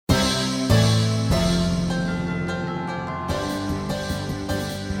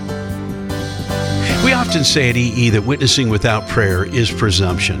often say at EE that witnessing without prayer is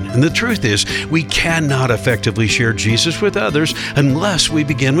presumption. And the truth is, we cannot effectively share Jesus with others unless we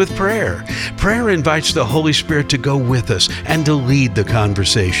begin with prayer. Prayer invites the Holy Spirit to go with us and to lead the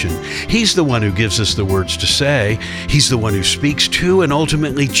conversation. He's the one who gives us the words to say. He's the one who speaks to and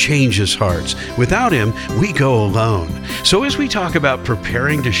ultimately changes hearts. Without Him, we go alone. So as we talk about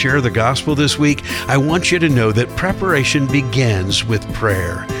preparing to share the gospel this week, I want you to know that preparation begins with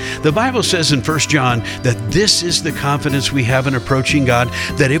prayer. The Bible says in 1 John that this is the confidence we have in approaching God,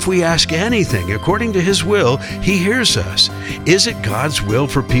 that if we ask anything according to His will, He hears us. Is it God's will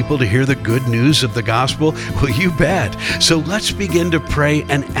for people to hear the good news of the gospel? Well, you bet. So let's begin to pray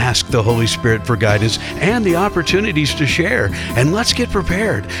and ask the Holy Spirit for guidance and the opportunities to share. And let's get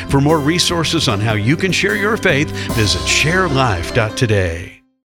prepared. For more resources on how you can share your faith, visit sharelife.today.